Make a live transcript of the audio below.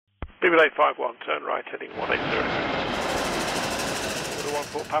BB851, turn right, heading 180. Order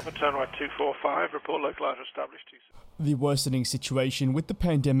 14 Papa, turn right 245, report localizer established 27. The worsening situation with the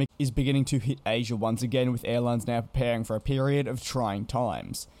pandemic is beginning to hit Asia once again, with airlines now preparing for a period of trying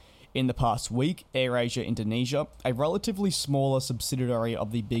times. In the past week, Air Asia Indonesia, a relatively smaller subsidiary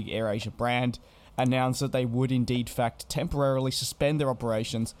of the big Air Asia brand, announced that they would indeed fact temporarily suspend their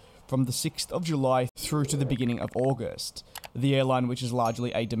operations from the 6th of July through to the beginning of August. The airline, which is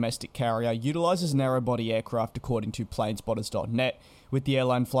largely a domestic carrier, utilises narrow-body aircraft according to planespotters.net, with the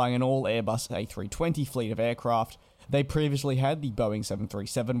airline flying an all-Airbus A320 fleet of aircraft. They previously had the Boeing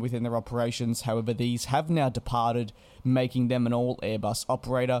 737 within their operations, however these have now departed, making them an all-Airbus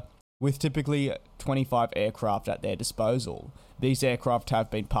operator, with typically 25 aircraft at their disposal. These aircraft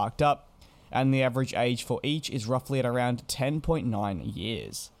have been parked up, and the average age for each is roughly at around 10.9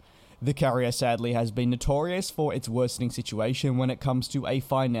 years. The carrier sadly has been notorious for its worsening situation when it comes to a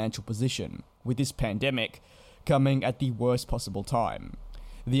financial position, with this pandemic coming at the worst possible time.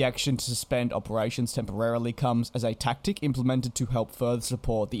 The action to suspend operations temporarily comes as a tactic implemented to help further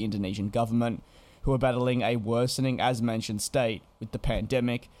support the Indonesian government, who are battling a worsening as mentioned state with the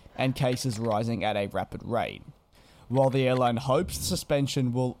pandemic and cases rising at a rapid rate. While the airline hopes the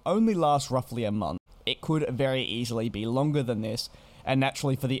suspension will only last roughly a month, it could very easily be longer than this, and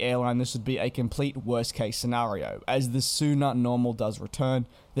naturally for the airline this would be a complete worst case scenario, as the sooner normal does return,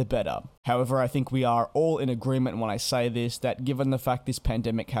 the better. However, I think we are all in agreement when I say this, that given the fact this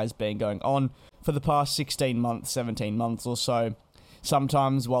pandemic has been going on for the past 16 months, 17 months or so,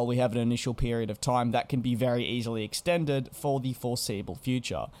 sometimes while we have an initial period of time, that can be very easily extended for the foreseeable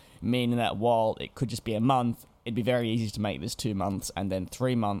future, meaning that while it could just be a month, it'd be very easy to make this 2 months and then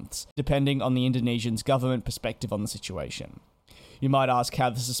 3 months, depending on the Indonesian's government perspective on the situation. You might ask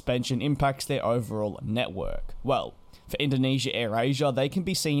how the suspension impacts their overall network. Well, for Indonesia Air Asia, they can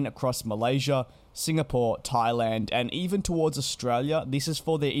be seen across Malaysia, Singapore, Thailand, and even towards Australia. This is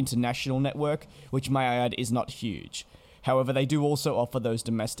for their international network, which may I add is not huge. However, they do also offer those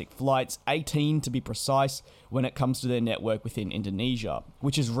domestic flights, 18 to be precise, when it comes to their network within Indonesia,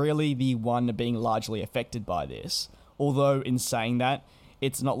 which is really the one being largely affected by this. Although, in saying that,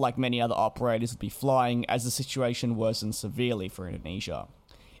 it's not like many other operators would be flying, as the situation worsens severely for Indonesia.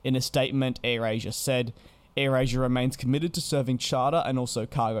 In a statement, Air Asia said, Air Asia remains committed to serving charter and also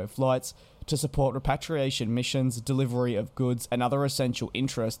cargo flights to support repatriation missions, delivery of goods, and other essential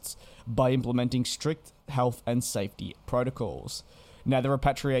interests by implementing strict health and safety protocols. Now, the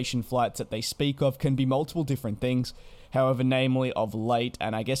repatriation flights that they speak of can be multiple different things. However, namely of late,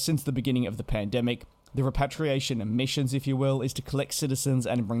 and I guess since the beginning of the pandemic, the repatriation missions, if you will, is to collect citizens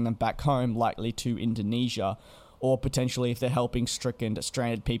and bring them back home, likely to Indonesia, or potentially if they're helping stricken,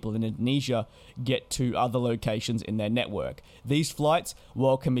 stranded people in Indonesia get to other locations in their network. These flights,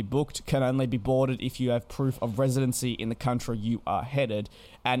 while can be booked, can only be boarded if you have proof of residency in the country you are headed,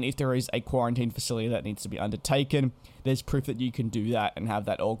 and if there is a quarantine facility that needs to be undertaken, there's proof that you can do that and have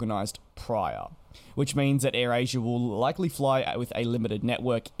that organised prior. Which means that Air Asia will likely fly with a limited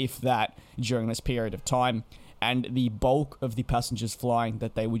network, if that, during this period of time, and the bulk of the passengers flying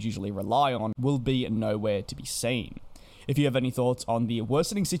that they would usually rely on will be nowhere to be seen. If you have any thoughts on the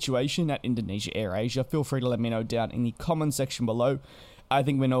worsening situation at Indonesia Air Asia, feel free to let me know down in the comment section below. I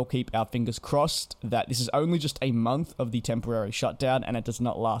think we can all keep our fingers crossed that this is only just a month of the temporary shutdown and it does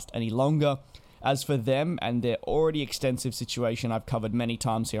not last any longer. As for them and their already extensive situation I've covered many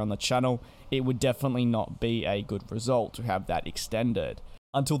times here on the channel, it would definitely not be a good result to have that extended.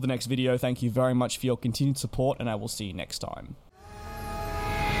 Until the next video, thank you very much for your continued support and I will see you next time.